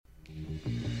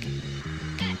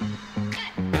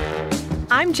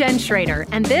I'm Jen Schrader,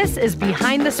 and this is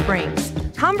Behind the Springs,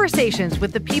 conversations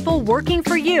with the people working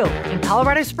for you in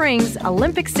Colorado Springs,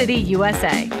 Olympic City,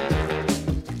 USA.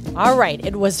 All right,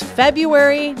 it was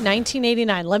February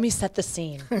 1989. Let me set the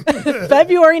scene.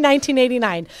 February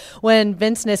 1989, when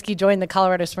Vince Niski joined the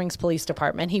Colorado Springs Police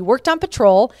Department. He worked on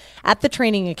patrol at the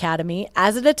training academy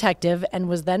as a detective and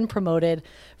was then promoted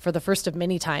for the first of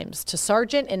many times to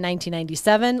sergeant in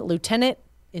 1997, lieutenant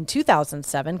in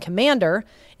 2007, commander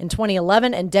in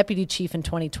 2011, and deputy chief in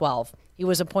 2012. He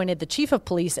was appointed the chief of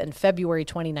police in February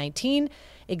 2019,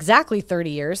 exactly 30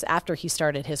 years after he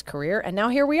started his career. And now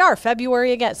here we are,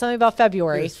 February again. Something about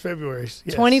February. Yes, February. Yes.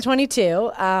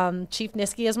 2022. Chief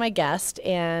Niski is my guest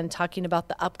and talking about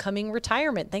the upcoming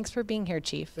retirement. Thanks for being here,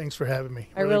 Chief. Thanks for having me.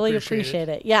 I really appreciate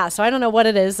it. Yeah, so I don't know what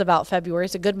it is about February.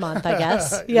 It's a good month, I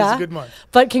guess. It's a good month.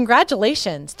 But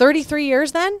congratulations. 33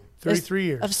 years then? 33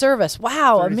 years. Of service.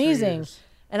 Wow, 33 amazing. years.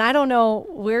 And I don't know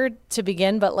where to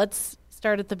begin, but let's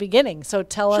start at the beginning. So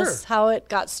tell us how it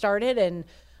got started.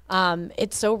 And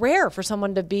it's so rare for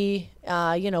someone to be,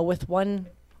 with one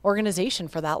organization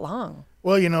for that long.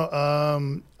 Well,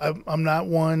 I'm not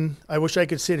one. I wish I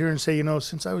could sit here and say,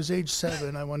 since I was age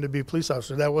 7, I wanted to be a police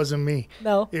officer. That wasn't me.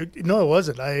 No. It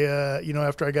wasn't.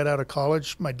 After I got out of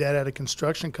college, my dad had a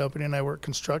construction company, and I worked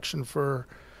construction for,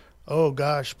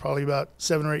 probably about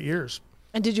 7 or 8 years.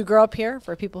 And did you grow up here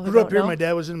for people who grew don't up here. know? My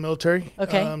dad was in the military.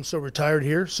 Okay. So retired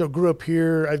here. So grew up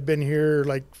here. I've been here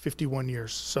like 51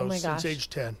 years. So since age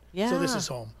 10. Yeah. So this is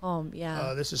home.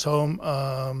 This is home.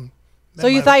 So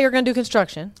you thought you were going to do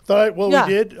construction? We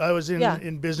did. I was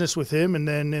in business with him, and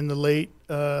then in the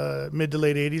mid to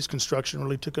late 80s, construction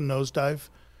really took a nosedive.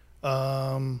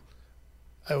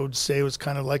 I would say it was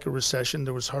kind of like a recession.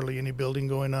 There was hardly any building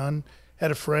going on.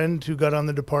 Had a friend who got on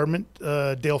the department,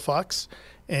 Dale Fox,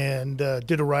 and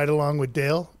did a ride along with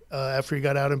Dale after he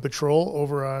got out in patrol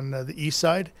over on the east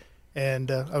side,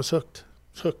 and I was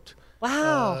hooked.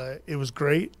 Wow. It was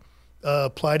great.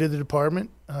 Applied to the department.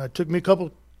 Took me a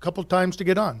couple times to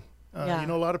get on. A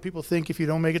lot of people think if you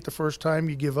don't make it the first time,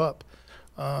 you give up.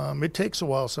 It takes a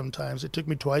while sometimes. It took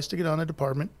me twice to get on the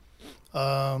department.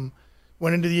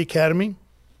 Went into the academy,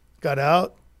 got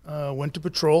out, went to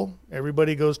patrol.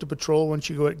 Everybody goes to patrol once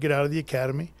you get out of the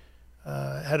academy.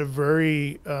 Had a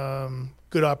very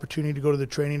good opportunity to go to the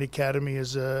training academy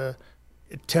as a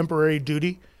temporary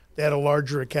duty. They had a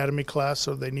larger academy class,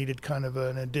 so they needed kind of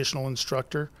an additional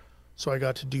instructor. So I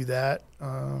got to do that.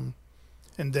 And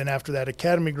then after that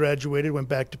academy graduated, went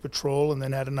back to patrol, and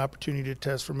then had an opportunity to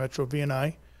test for Metro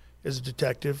V&I as a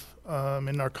detective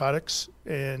in narcotics,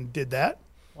 and did that.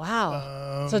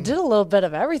 Wow. So did a little bit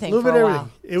of everything for a while.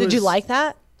 Everything. Did you like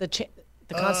that? The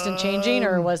constant changing,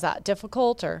 or was that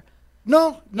difficult? Or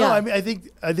No. Yeah. I mean, I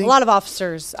think a lot of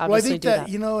officers obviously do that.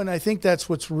 And I think that's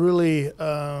what's really,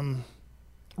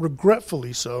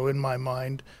 regretfully so in my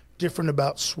mind, different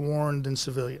about sworn than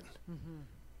civilian.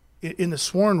 Mm-hmm. In the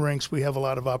sworn ranks, we have a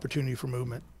lot of opportunity for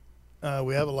movement.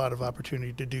 We have a lot of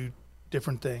opportunity to do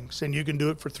different things, and you can do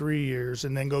it for 3 years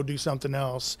and then go do something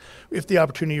else if the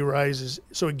opportunity arises.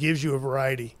 So it gives you a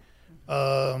variety.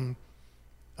 I've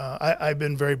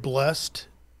been very blessed.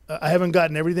 I haven't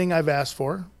gotten everything I've asked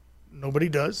for. Nobody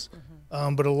does.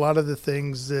 Mm-hmm. But a lot of the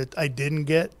things that I didn't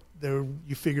get,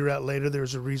 you figure out later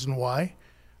there's a reason why.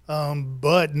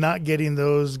 But not getting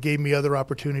those gave me other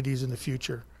opportunities in the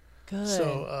future. Good.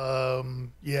 So,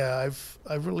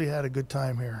 I've really had a good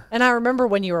time here. And I remember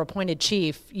when you were appointed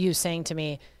chief, you saying to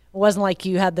me, it wasn't like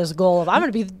you had this goal of, I'm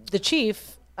going to be the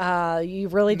chief. You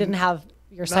really didn't have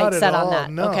your sights set on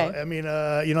that. No. Okay. I mean,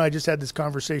 I just had this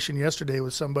conversation yesterday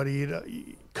with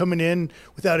somebody coming in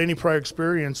without any prior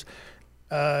experience.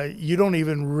 You don't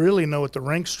even really know what the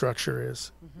rank structure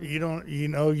is. Mm-hmm. You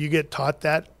don't, you get taught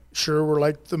that. Sure, we're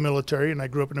like the military, and I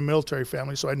grew up in a military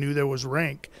family, so I knew there was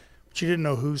rank. But you didn't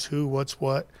know who's who, what's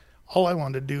what. All I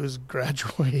wanted to do is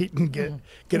graduate and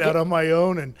get out on my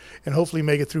own and hopefully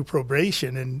make it through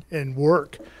probation and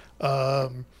work.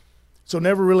 So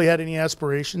never really had any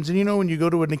aspirations. And, when you go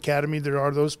to an academy, there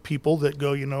are those people that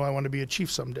go, I want to be a chief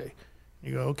someday.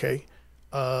 You go, okay.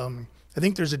 I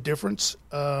think there's a difference.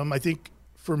 I think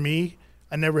for me,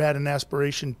 I never had an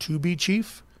aspiration to be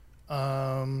chief.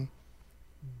 But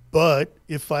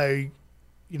if I,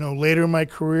 later in my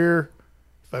career,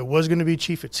 if I was going to be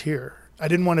chief, it's here. I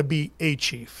didn't want to be a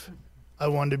chief. I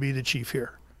wanted to be the chief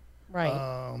here. Right.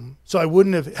 So I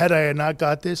wouldn't have, had I not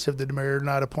got this, if the mayor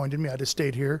not appointed me, I'd have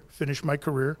stayed here, finished my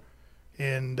career,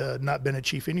 and not been a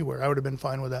chief anywhere. I would have been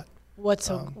fine with that. What's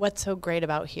so great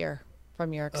about here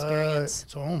from your experience?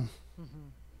 It's home.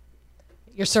 Mm-hmm.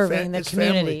 You're serving the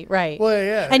community, family. right? Well,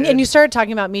 yeah. And you started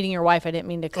talking about meeting your wife. I didn't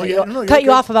mean to cut you're you okay.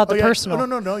 off about the personal.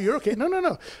 No, you're okay.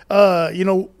 No.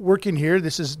 Working here,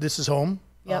 this is home.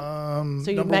 Yep.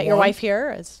 So you met your wife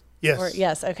here? Yes.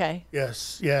 Yes. Okay.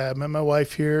 Yes. Yeah. I met my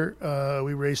wife here.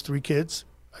 We raised 3 kids.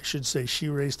 I should say she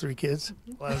raised 3 kids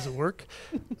while I was at work.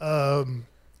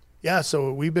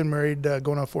 So we've been married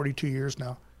going on 42 years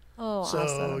now. Oh, so,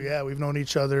 awesome. yeah, we've known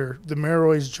each other. The mayor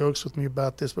always jokes with me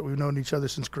about this, but we've known each other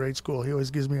since grade school. He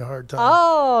always gives me a hard time.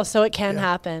 Oh, so it can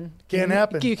happen. Can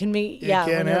happen. You can meet, It when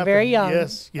can you're happen. very young.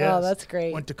 Yes. Oh, that's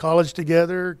great. Went to college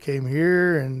together, came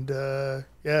here, and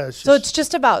So it's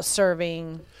just about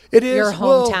serving your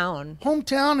hometown.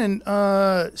 Hometown, and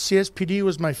CSPD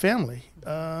was my family.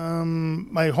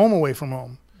 My home away from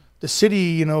home. The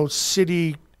city,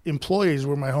 city employees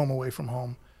were my home away from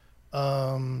home.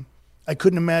 I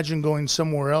couldn't imagine going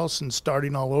somewhere else and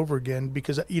starting all over again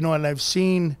because, and I've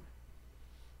seen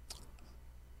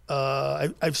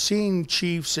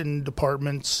chiefs and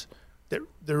departments that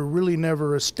they're really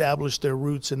never established their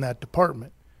roots in that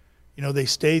department. They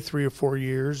stay 3 or 4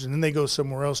 years and then they go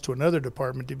somewhere else to another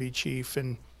department to be chief.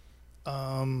 And,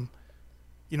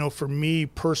 for me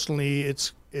personally,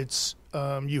 it's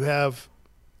you have,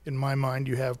 in my mind,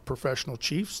 you have professional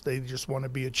chiefs. They just want to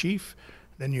be a chief.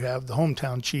 Then you have the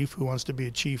hometown chief who wants to be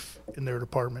a chief in their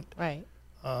department. Right.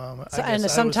 And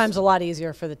sometimes a lot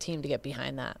easier for the team to get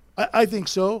behind that. I think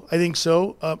so. I think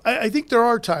there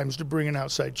are times to bring an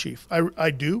outside chief.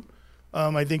 I do.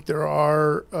 I think there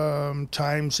are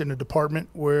times in a department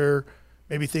where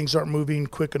maybe things aren't moving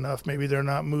quick enough. Maybe they're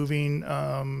not moving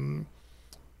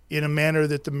in a manner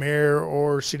that the mayor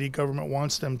or city government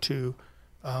wants them to.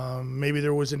 Maybe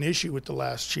there was an issue with the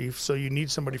last chief, so you need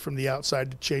somebody from the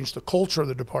outside to change the culture of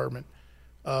the department.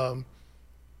 I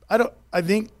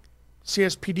think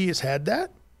CSPD has had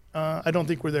that. I don't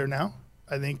think we're there now.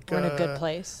 I think we're in a good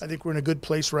place. I think we're in a good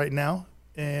place right now,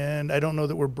 and I don't know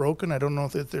that we're broken. I don't know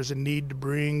that there's a need to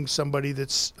bring somebody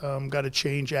that's got a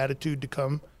change attitude to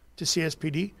come to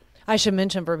CSPD. I should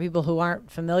mention for people who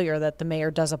aren't familiar that the mayor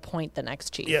does appoint the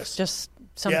next chief. Yes. Just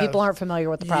some people aren't familiar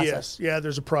with the process. Yes. Yeah,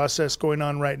 there's a process going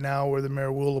on right now where the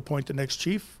mayor will appoint the next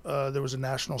chief. There was a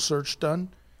national search done.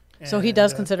 So he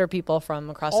does consider people from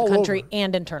across the country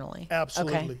and internally.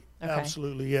 Absolutely. Okay.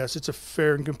 Absolutely, yes. It's a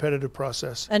fair and competitive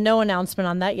process. And no announcement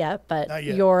on that yet, but Not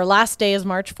yet. Your last day is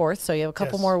March 4th, so you have a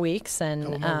couple Yes. more weeks, and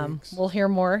weeks. we'll hear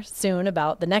more soon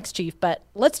about the next chief. But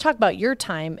let's talk about your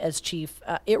time as chief.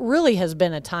 It really has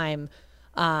been a time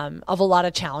of a lot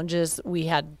of challenges. We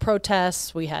had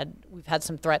protests, we've had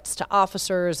some threats to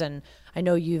officers, and I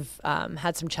know you've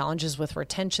had some challenges with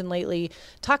retention lately.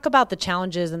 Talk about the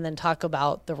challenges and then talk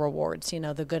about the rewards,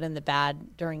 the good and the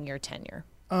bad during your tenure.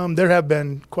 There have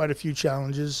been quite a few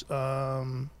challenges.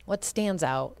 What stands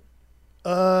out?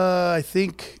 I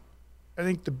think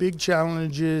the big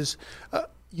challenge is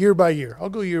year by year. I'll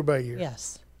go year by year.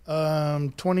 Yes.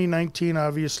 2019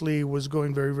 obviously was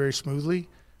going very, very smoothly.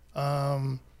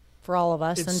 For all of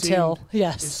us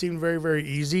It seemed very, very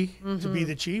easy to be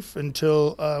the chief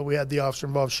until we had the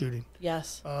officer-involved shooting.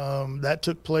 Yes. That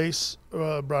took place,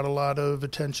 brought a lot of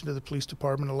attention to the police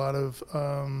department, a lot of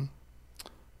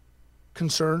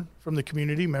concern from the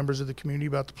community, members of the community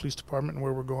about the police department and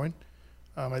where we're going.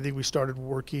 I think we started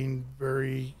working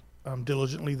very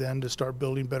diligently then to start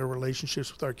building better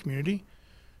relationships with our community.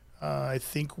 I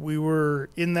think we were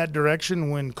in that direction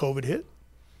when COVID hit.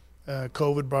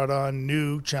 COVID brought on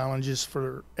new challenges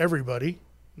for everybody,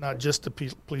 not just the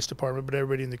police department, but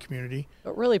everybody in the community.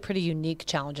 But really pretty unique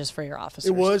challenges for your officers.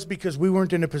 It was because we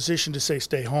weren't in a position to say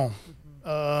stay home.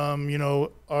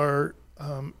 Our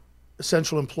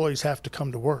essential employees have to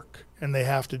come to work and they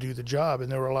have to do the job.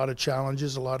 And there were a lot of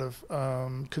challenges, a lot of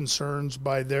concerns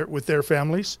with their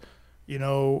families. Are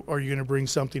you going to bring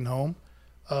something home?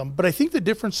 But I think the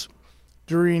difference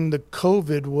during the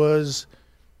COVID was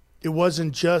it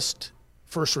wasn't just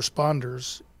first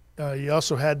responders. You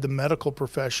also had the medical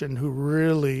profession who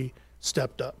really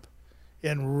stepped up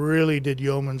and really did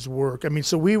yeoman's work. I mean,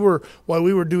 so while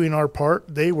we were doing our part,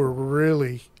 they were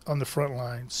really on the front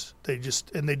lines. They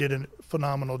did a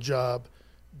phenomenal job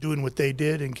doing what they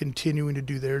did and continuing to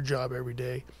do their job every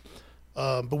day.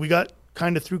 But we got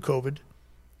kind of through COVID.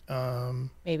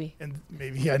 Maybe,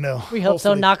 I know. We hope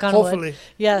so, knock on wood.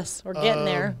 Yes, we're getting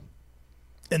there.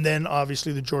 And then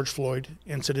obviously the George Floyd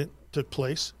incident took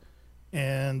place,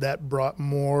 and that brought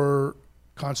more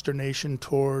consternation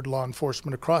toward law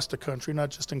enforcement across the country, not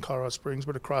just in Colorado Springs,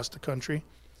 but across the country.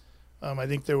 I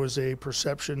think there was a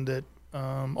perception that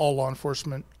all law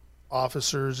enforcement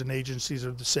officers and agencies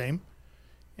are the same.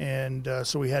 And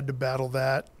so we had to battle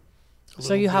that.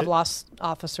 So you have lost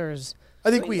officers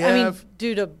I think we have.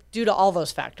 Due to all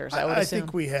those factors, I would assume. I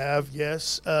think we have,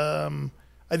 yes.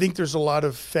 I think there's a lot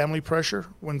of family pressure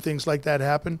when things like that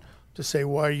happen to say,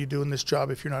 why are you doing this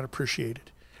job if you're not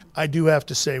appreciated? I do have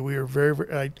to say we are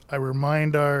very I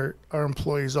remind our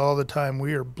employees all the time,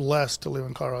 we are blessed to live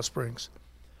in Colorado Springs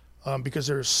because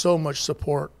there is so much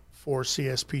support for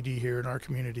CSPD here in our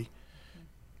community.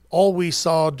 All we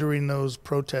saw during those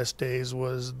protest days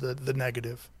was the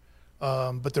negative.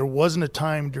 But there wasn't a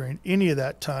time during any of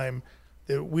that time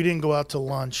that we didn't go out to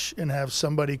lunch and have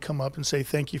somebody come up and say,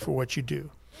 thank you for what you do.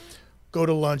 Go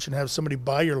to lunch and have somebody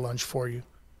buy your lunch for you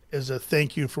as a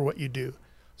thank you for what you do.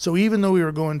 So even though we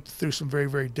were going through some very,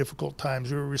 very difficult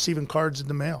times, we were receiving cards in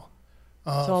the mail.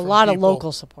 So a lot of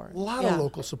local support. A lot of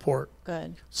local support.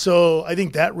 Good. So I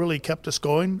think that really kept us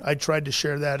going. I tried to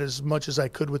share that as much as I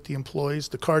could with the employees.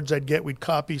 The cards I'd get, we'd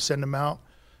copy, send them out,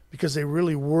 because they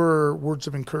really were words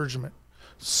of encouragement.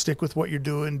 Stick with what you're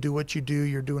doing. Do what you do.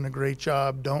 You're doing a great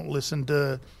job. Don't listen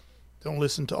to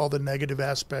all the negative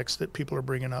aspects that people are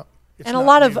bringing up. And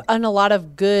a lot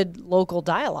of good local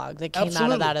dialogue that came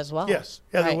out of that as well. Yes,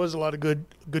 yeah, there was a lot of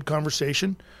good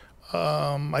conversation.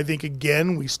 I think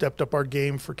again we stepped up our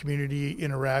game for community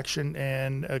interaction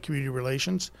and community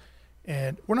relations,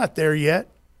 and we're not there yet.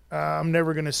 I'm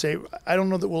never going to say I don't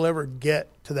know that we'll ever get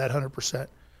to that 100%,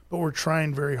 but we're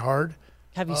trying very hard.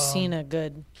 Have you seen a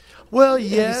good? Well,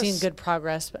 yes. Have you seen good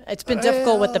progress? It's been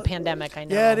difficult with the pandemic. I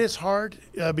know. Yeah, it is hard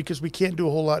because we can't do a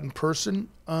whole lot in person.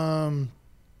 A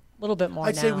little bit more.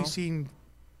 I'd say we've seen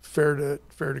fair to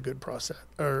good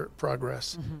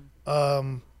progress.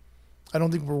 Mm-hmm. I don't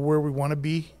think we're where we want to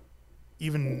be,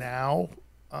 even now,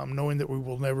 knowing that we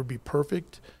will never be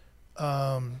perfect.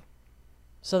 So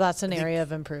that's an area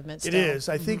of improvement still. It is.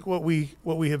 I think what we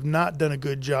have not done a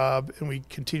good job, and we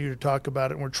continue to talk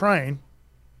about it, and we're trying,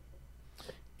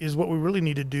 is what we really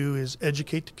need to do is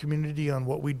educate the community on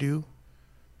what we do,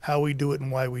 how we do it,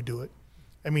 and why we do it.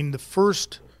 I mean, the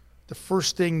first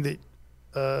thing that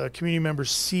a community member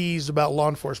sees about law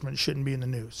enforcement shouldn't be in the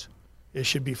news. It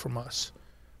should be from us.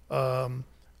 What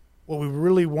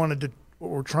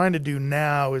we're trying to do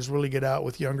now is really get out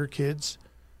with younger kids,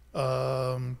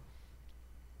 so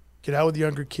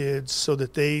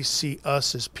that they see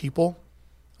us as people,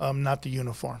 not the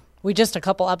uniform. We just a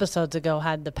couple episodes ago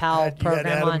had the PAL program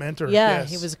Adam on. Mentor, yeah,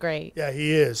 yes. He was great. Yeah,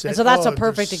 he is. And so that's a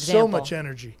perfect example. So much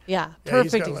energy. Yeah,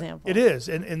 perfect example. It is.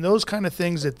 And those kind of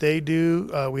things that they do,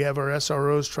 we have our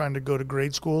SROs trying to go to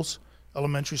grade schools,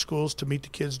 elementary schools, to meet the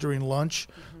kids during lunch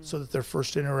so that their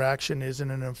first interaction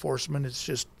isn't an enforcement. It's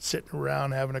just sitting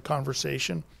around having a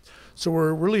conversation. So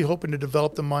we're really hoping to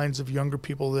develop the minds of younger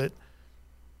people that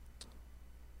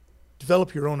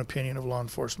develop your own opinion of law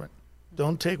enforcement.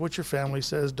 Don't take what your family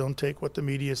says. Don't take what the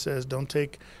media says. Don't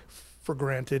take for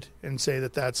granted and say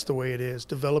that that's the way it is.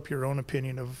 Develop your own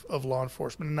opinion of law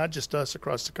enforcement, and not just us,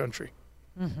 across the country.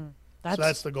 Mm-hmm. So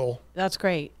that's the goal. That's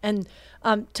great. And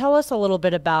tell us a little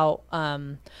bit about,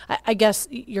 I guess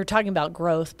you're talking about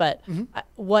growth, but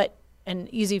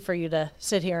and easy for you to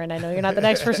sit here, and I know you're not the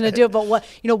next person to do it, but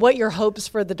what your hopes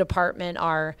for the department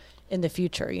are in the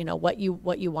future, what you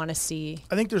want to see.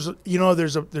 I think there's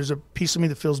a piece of me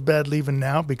that feels bad leaving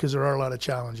now because there are a lot of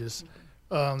challenges.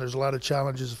 There's a lot of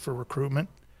challenges for recruitment.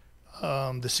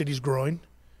 The city's growing.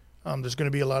 There's going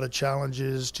to be a lot of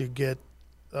challenges to get,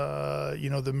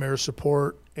 the mayor's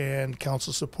support and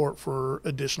council support for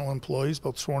additional employees,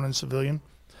 both sworn and civilian.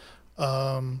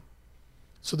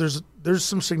 So there's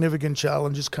some significant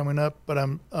challenges coming up, but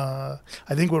I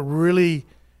think what really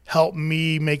helped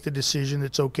me make the decision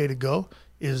it's okay to go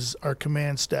is our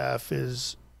command staff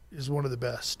is one of the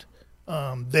best.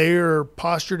 They're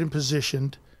postured and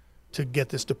positioned to get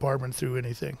this department through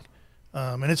anything.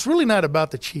 And it's really not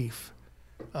about the chief.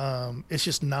 It's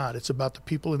just not. It's about the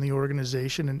people in the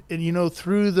organization. And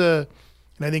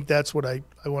I think that's what I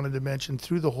wanted to mention,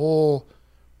 through the whole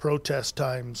protest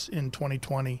times in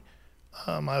 2020,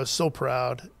 I was so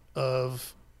proud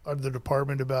of the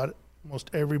department about it.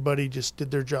 Almost everybody just did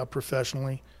their job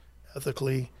professionally,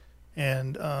 ethically,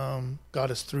 and got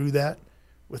us through that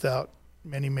without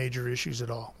many major issues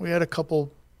at all. We had a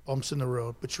couple bumps in the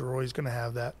road, but you're always going to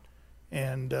have that.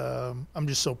 And I'm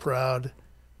just so proud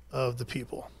of the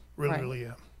people. Really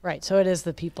am. Right. So it is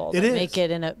the people that make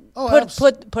it in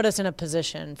put us in a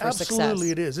position for success. Absolutely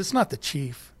it is. It's not the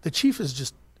chief. The chief is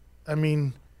just,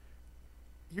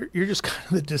 you're just kind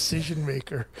of the decision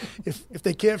maker. If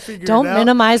they can't figure it out. Don't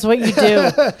minimize what you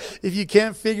do. If you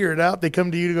can't figure it out, they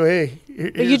come to you to go, hey.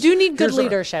 But you do need good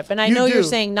leadership. And I know you're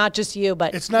saying not just you,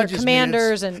 but it's not your just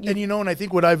commanders. And I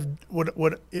think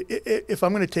if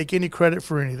I'm going to take any credit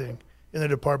for anything in the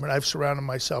department, I've surrounded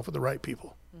myself with the right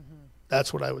people. Mm-hmm.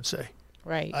 That's what I would say.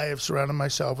 Right. I have surrounded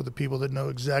myself with the people that know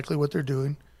exactly what they're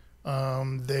doing.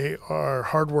 They are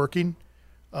hardworking,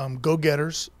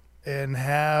 go-getters, and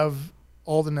have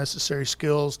all the necessary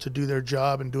skills to do their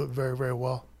job and do it very, very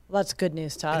well. Well, that's good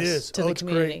news to us, It is. to the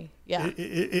community.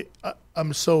 Great. Yeah.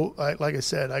 I'm so, like I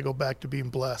said, I go back to being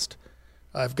blessed.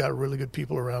 I've got really good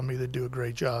people around me that do a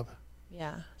great job.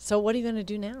 Yeah. So what are you going to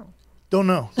do now? Don't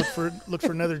know. Look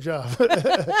for another job.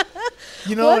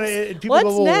 You know, and people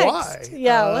go, well, next? why?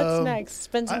 Yeah, what's next?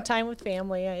 Spend some time with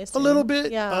family, I assume. A little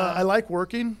bit. Yeah. I like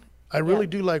working. I really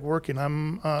do like working.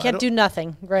 Can't do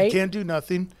nothing, right? I can't do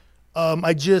nothing.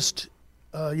 I just,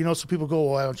 so people go,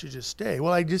 well, why don't you just stay?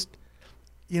 Well, I just,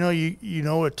 you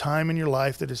know a time in your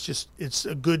life that it's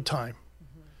a good time.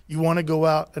 Mm-hmm. You want to go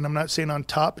out, and I'm not saying on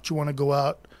top, but you want to go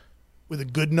out with a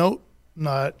good note,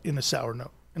 not in a sour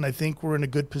note. And I think we're in a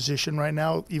good position right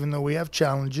now, even though we have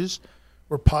challenges.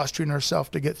 We're posturing ourselves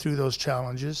to get through those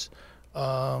challenges.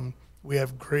 We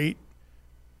have great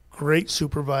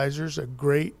supervisors, a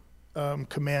great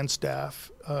command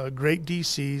staff, great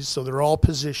DCs, so they're all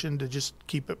positioned to just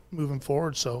keep it moving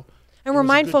forward. So, and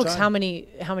remind folks how many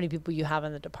people you have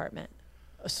in the department,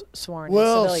 sworn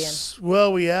civilian.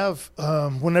 Well, we have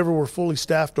whenever we're fully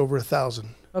staffed, over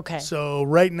 1,000. Okay. So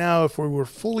right now, if we were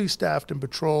fully staffed in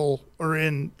patrol or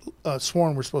in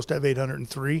sworn, we're supposed to have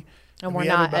 803. And we're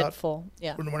not at full.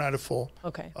 Yeah. We're not at full.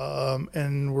 Okay.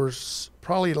 And we're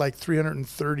probably like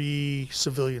 330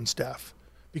 civilian staff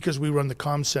because we run the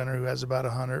comm center, who has about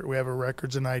 100. We have a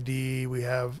records and ID. We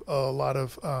have a lot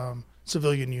of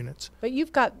civilian units. But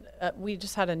you've got, we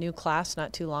just had a new class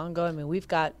not too long ago. I mean, we've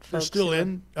got folks. They're still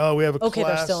in. We have a they're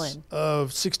class still in.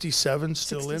 of 67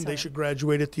 still in. They should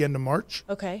graduate at the end of March.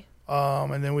 Okay.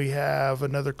 And then we have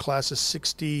another class of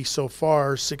 60 so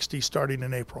far, 60 starting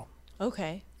in April.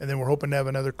 Okay. And then we're hoping to have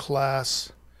another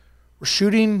class. We're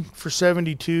shooting for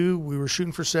 72. We were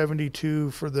shooting for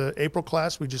 72 for the April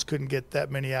class. We just couldn't get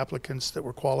that many applicants that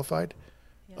were qualified.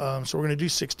 Yeah. So we're going to do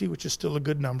 60, which is still a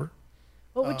good number.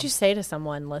 What would you say to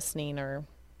someone listening or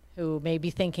who may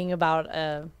be thinking about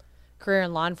a career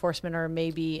in law enforcement, or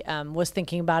maybe was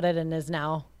thinking about it and is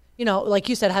now, like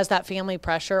you said, has that family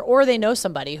pressure, or they know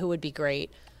somebody who would be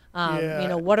great?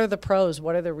 What are the pros?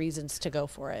 What are the reasons to go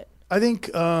for it? I think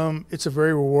it's a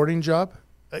very rewarding job.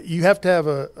 You have to have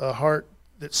a heart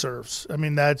that serves. I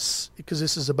mean, that's because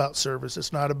this is about service.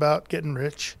 It's not about getting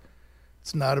rich.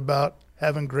 It's not about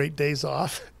having great days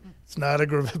off. It's not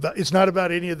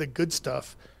about any of the good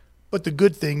stuff. But the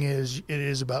good thing is it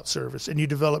is about service. And you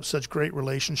develop such great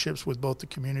relationships with both the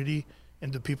community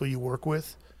and the people you work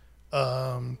with.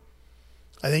 I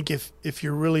think if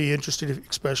you're really interested,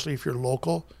 especially if you're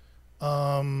local,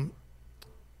 I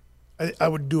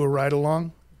would do a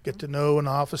ride-along, get to know an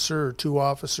officer or two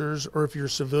officers, or if you're a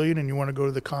civilian and you want to go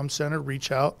to the comm center,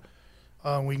 reach out.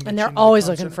 And they're always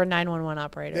looking for 911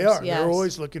 operators. They are. Yes. They're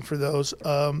always looking for those.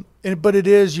 But it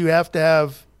is, you have to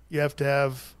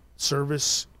have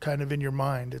service kind of in your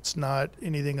mind. It's not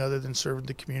anything other than serving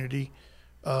the community.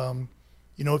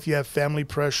 If you have family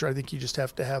pressure, I think you just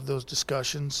have to have those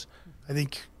discussions. I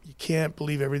think you can't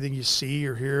believe everything you see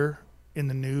or hear in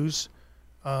the news.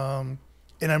 And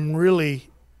I'm really,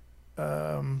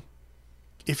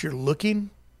 if you're looking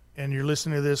and you're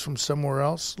listening to this from somewhere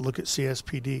else, look at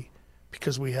CSPD,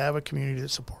 because we have a community that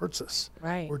supports us.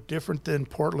 Right. We're different than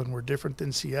Portland. We're different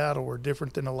than Seattle. We're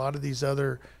different than a lot of these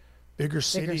other bigger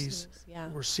cities. Yeah.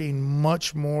 We're seeing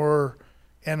much more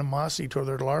animosity toward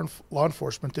their law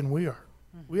enforcement than we are.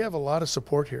 We have a lot of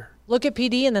support here. Look at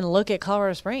PD and then look at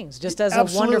Colorado Springs, just as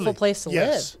Absolutely. a wonderful place to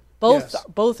Yes. live. Both Yes.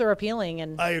 both are appealing,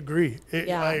 and I agree.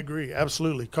 I agree.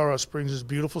 Absolutely. Colorado Springs is a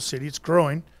beautiful city. It's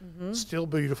growing. It's still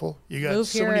beautiful. You got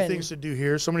so many things to do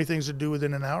here, so many things to do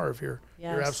within an hour of here.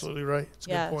 Yes. You're absolutely right. It's a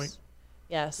good point.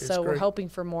 Yes. It's so great. we're hoping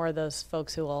for more of those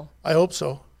folks who will I hope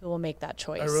so. make that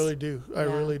choice. I really do. I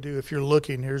really do. If you're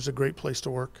looking, here's a great place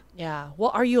to work. Yeah. Well,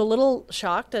 are you a little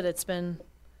shocked that it's been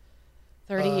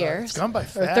 30 years? It's gone by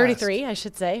fast. Or 33, I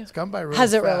should say. It's gone by really fast.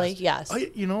 Has it fast. really? Yes.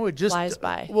 It just flies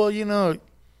by. Well,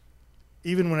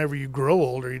 even whenever you grow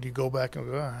older, you go back and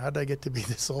go, how did I get to be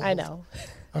this old? I know.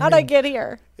 How'd I get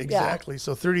here? Exactly. Yeah.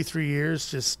 So 33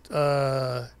 years, just,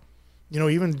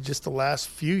 even just the last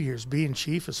few years, being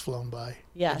chief has flown by.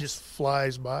 Yes. It just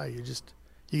flies by. You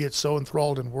get so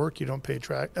enthralled in work, you don't pay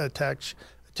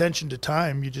attention to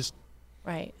time. You just.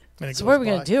 Right. So what are we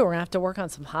going to do? We're going to have to work on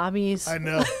some hobbies. I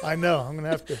know. I'm going to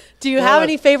have to. Do you have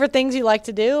any favorite things you like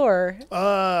to do, or?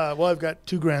 Well, I've got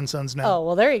 2 grandsons now. Oh,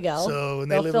 well, there you go. So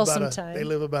and they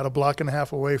live about a block and a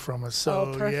half away from us.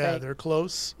 So yeah, they're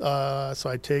close. So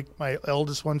I take my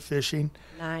eldest one fishing.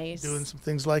 Nice. Doing some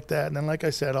things like that, and then, like I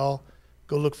said, I'll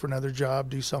go look for another job,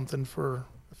 do something for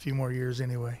a few more years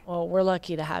anyway. Well, we're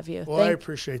lucky to have you. Well, I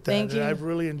appreciate that. Thank you. I've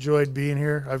really enjoyed being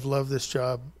here. I've loved this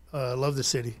job. Love the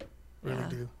city. Really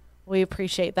do. We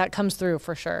appreciate that. Comes through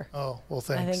for sure. Oh, well,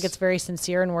 thanks. I think it's very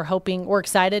sincere, and we're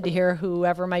excited to hear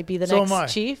whoever might be the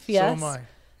next chief. Yes. So am I.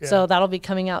 Yeah. So that'll be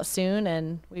coming out soon,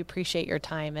 and we appreciate your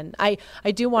time. And I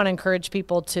do want to encourage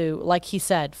people to, like he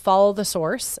said, follow the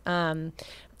source.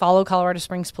 Follow Colorado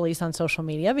Springs Police on social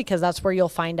media, because that's where you'll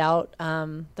find out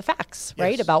the facts,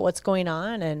 right, about what's going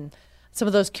on. And some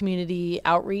of those community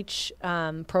outreach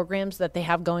programs that they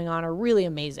have going on are really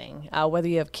amazing. Whether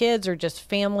you have kids or just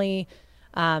family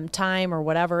time or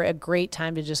whatever, a great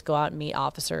time to just go out and meet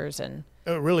officers and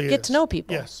get to know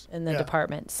people in the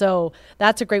department. So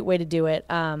that's a great way to do it.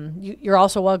 You're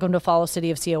also welcome to follow City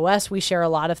of COS. We share a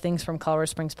lot of things from Colorado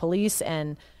Springs Police,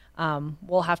 and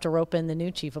we'll have to rope in the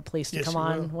new chief of police to come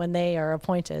on when they are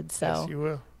appointed. So yes, you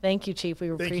will. Thank you, Chief.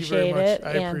 We appreciate you very much. it.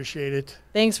 I appreciate it.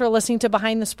 Thanks for listening to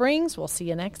Behind the Springs. We'll see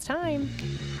you next time.